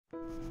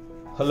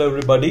Hello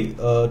everybody,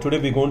 today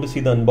we're going to see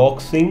the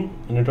unboxing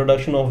and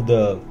introduction of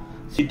the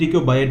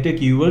CTK Biotech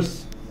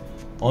US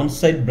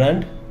OnSite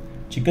brand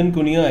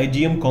Chikungunya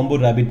IgM combo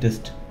rabbit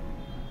test.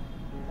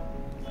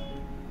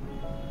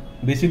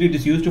 Basically it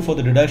is used for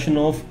the detection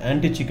of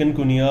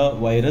anti-chikungunya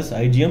virus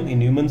IgM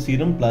in human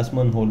serum,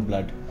 plasma and whole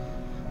blood.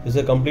 This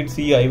is a complete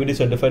CE IVD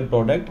certified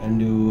product,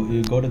 and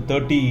you got a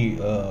 30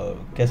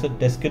 cassette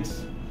test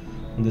kits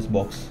in this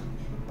box.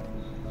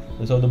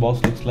 This is how the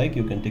box looks like.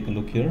 You can take a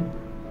look here.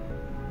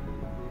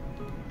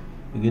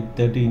 You get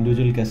 30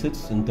 individual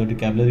cassettes and 30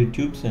 capillary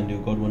tubes, and you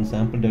got one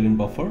sample diluent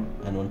buffer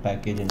and one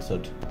package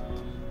insert.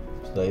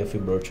 So the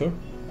IFU brochure.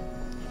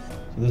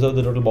 So this is how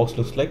the total box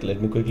looks like.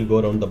 Let me quickly go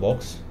around the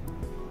box.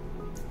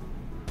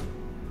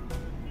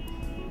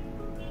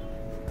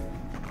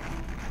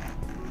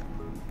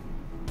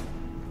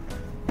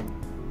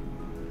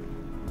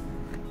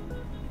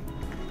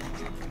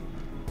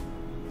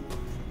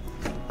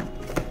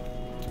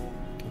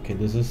 Okay,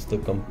 this is the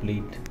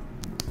complete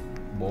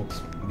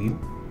box view.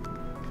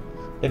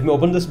 Let me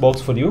open this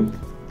box for you.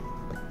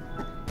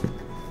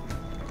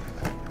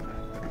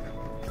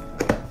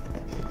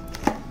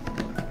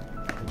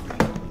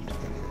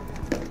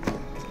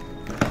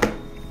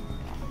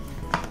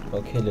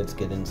 Okay, let's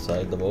get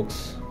inside the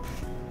box.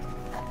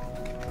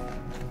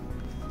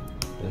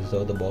 This is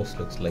how the box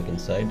looks like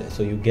inside.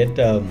 So you get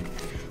an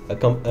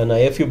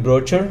IFU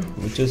brochure,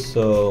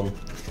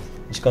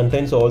 which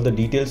contains all the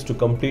details to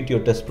complete your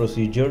test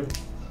procedure.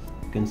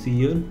 You can see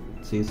here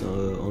it says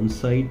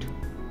OnSite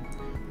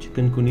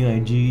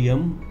Chikungunya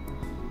IgM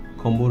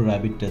combo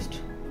rabbit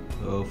test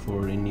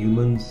for in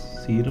humans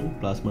serum,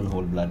 plasma and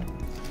whole blood.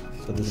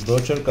 So this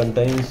brochure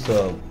contains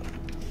the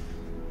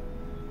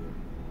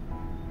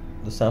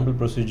sample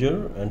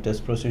procedure and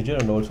test procedure,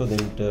 and also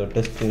the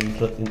test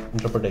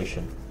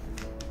interpretation.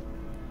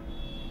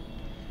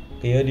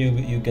 Here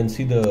you can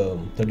see the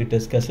 30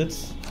 test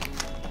cassettes,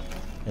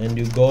 and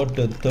you got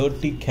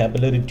 30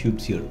 capillary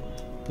tubes here.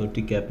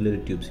 30 capillary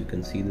tubes, you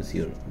can see this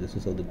here. This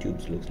is how the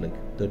tubes looks like.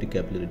 30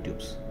 capillary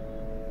tubes.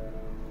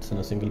 It's in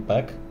a single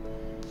pack.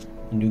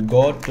 And you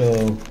got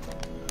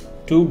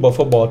 2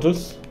 buffer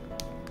bottles,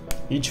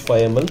 each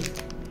 5 ml.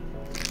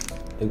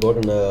 You got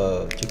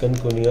a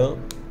Chikungunya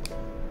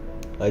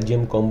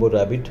IgM combo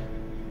rabbit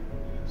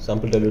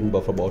sample diluent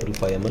buffer bottle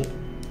 5 ml.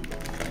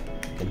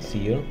 You can see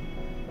here.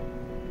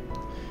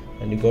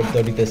 And you got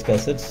 30 test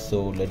cassettes.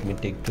 So let me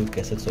take 2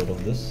 cassettes out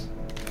of this.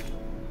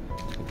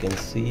 You can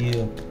see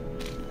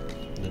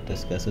the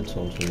test cassettes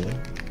also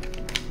here.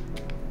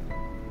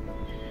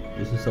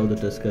 This is how the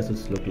test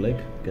cassettes look like.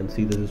 You can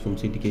see this is from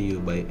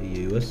CTK by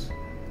US.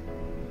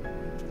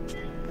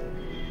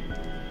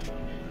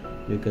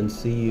 You can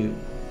see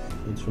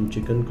it's from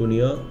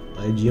Chikungunya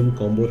IgM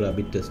combo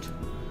rabbit test.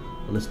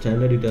 On a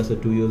standard it has a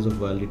 2 years of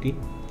validity.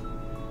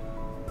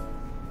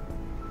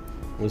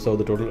 This is how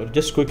the total.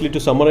 Just quickly to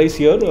summarize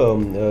here,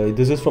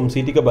 this is from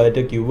CTK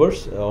Biotech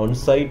US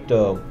OnSite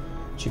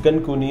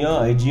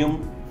Chikungunya IgM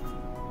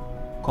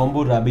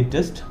combo rabbit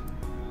test.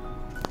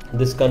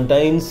 This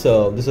contains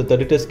this is a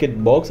 30 test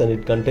kit box, and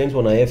it contains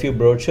one IFU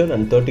brochure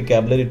and 30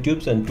 capillary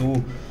tubes and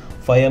 2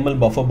 5 ml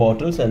buffer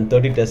bottles and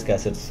 30 test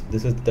cassettes.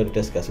 This is 30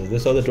 test cassettes.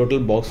 This is how the total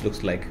box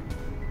looks like.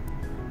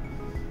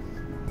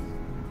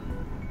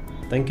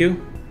 Thank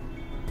you.